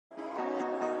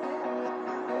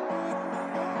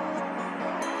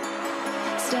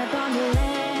Step on the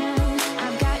land,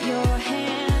 I've got your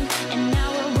hand, and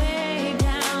now we're way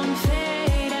down,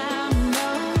 fade out.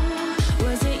 No,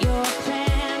 was it your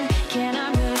plan? Can't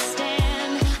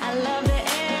understand. I love the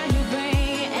air you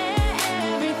bring,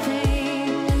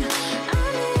 everything.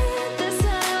 I'm in the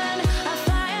sun, a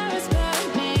fire is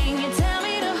burning. You tell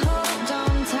me to hold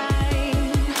on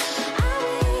tight. I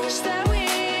wish that we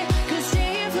could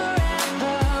stay here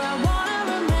forever. I wanna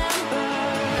remember.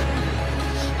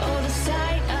 Oh, the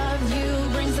sight of you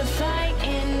brings the fight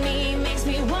in me, makes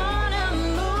me wanna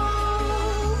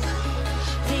move.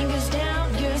 Fingers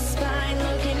down your spine,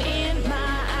 looking in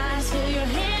my eyes, feel your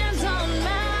hands on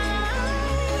mine.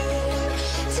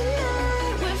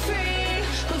 Tonight we're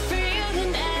freer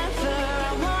than ever.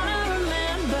 I wanna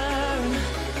remember.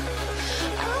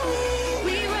 Oh,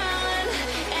 we run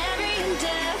every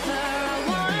endeavor. I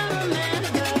wanna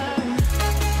remember.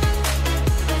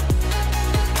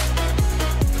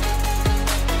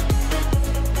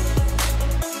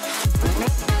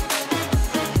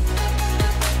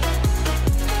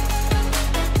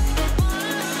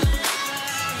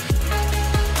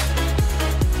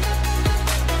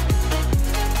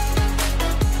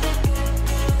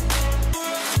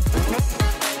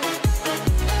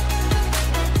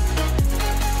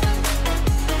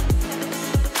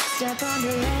 Step on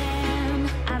the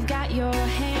land, I've got your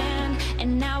hand,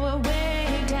 and now we're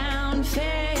way down,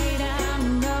 fade out.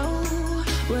 No,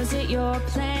 was it your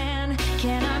plan?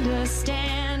 Can't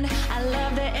understand. I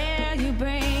love the air you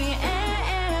bring,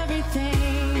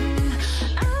 everything.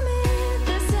 I'm in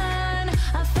the sun,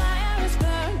 a fire is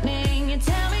burning. You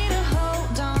tell me to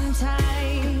hold on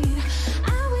tight.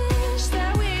 I wish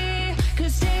that we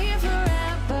could stay here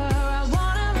forever. I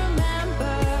wanna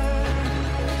remember.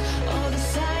 Oh, the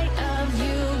sight of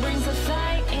you brings the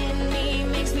fight in me,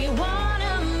 makes me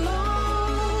wanna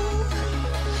move.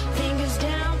 Fingers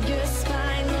down your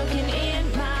spine, looking in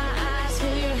my eyes,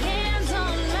 feel your hands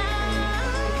on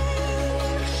mine.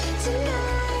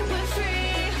 Tonight we're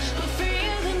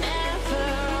freer than ever.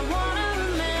 I wanna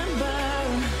remember.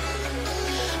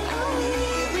 Oh,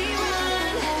 we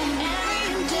run every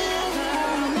endeavor.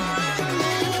 I wanna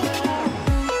remember.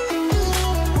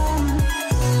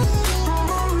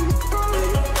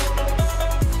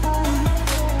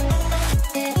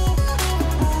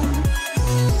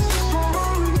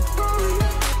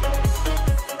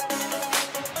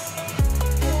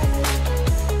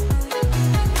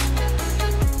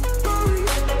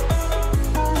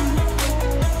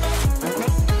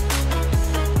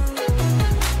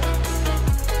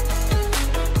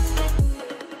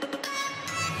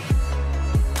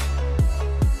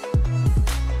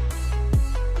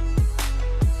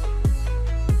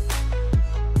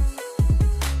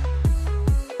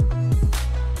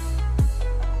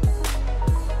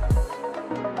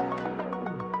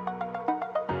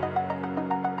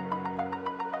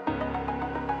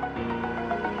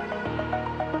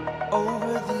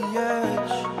 Over the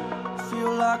edge,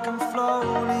 feel like I'm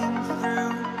floating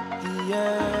through the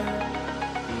air.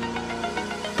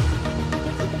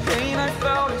 The pain I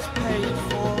felt is paid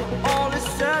for, all is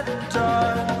said and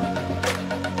done.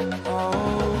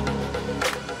 Oh,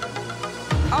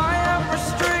 I am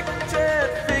restricted,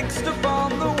 fixed upon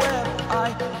the web. I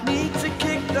need to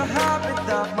kick the habit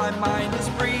that my mind is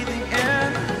breathing in.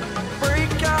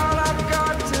 Break out, I've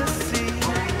got to see.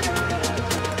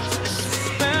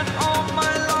 Spent all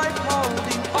my life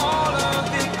holding all of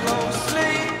it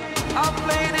closely. I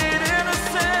played it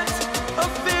innocent, a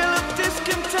feel of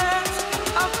discontent.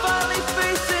 I'm finally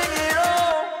facing it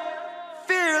all,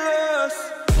 fearless.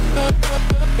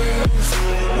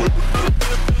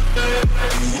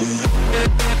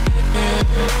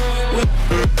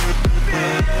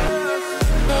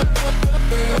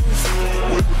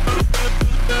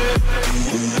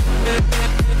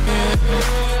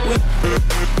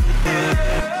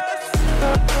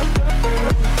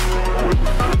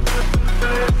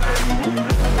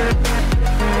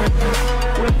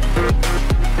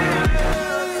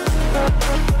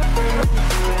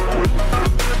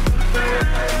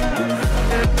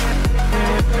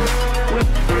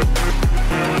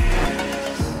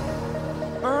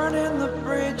 Burning the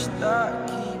bridge that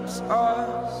keeps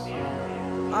us.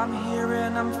 I'm here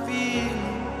and I'm feeling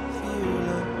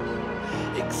fearless.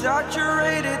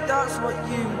 Exaggerated, that's what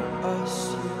you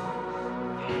assume.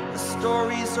 The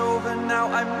story's over now,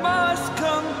 I must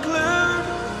conclude.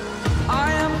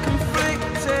 I am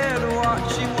conflicted,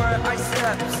 watching where I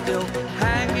step still,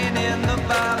 hanging in the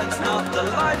balance. Not the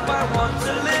life I want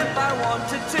to live, I want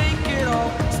to take it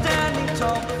all. Standing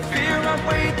tall, fear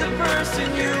outweighed the person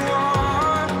you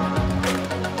are.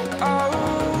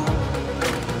 Oh,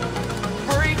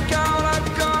 break out, I've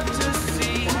got to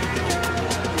see.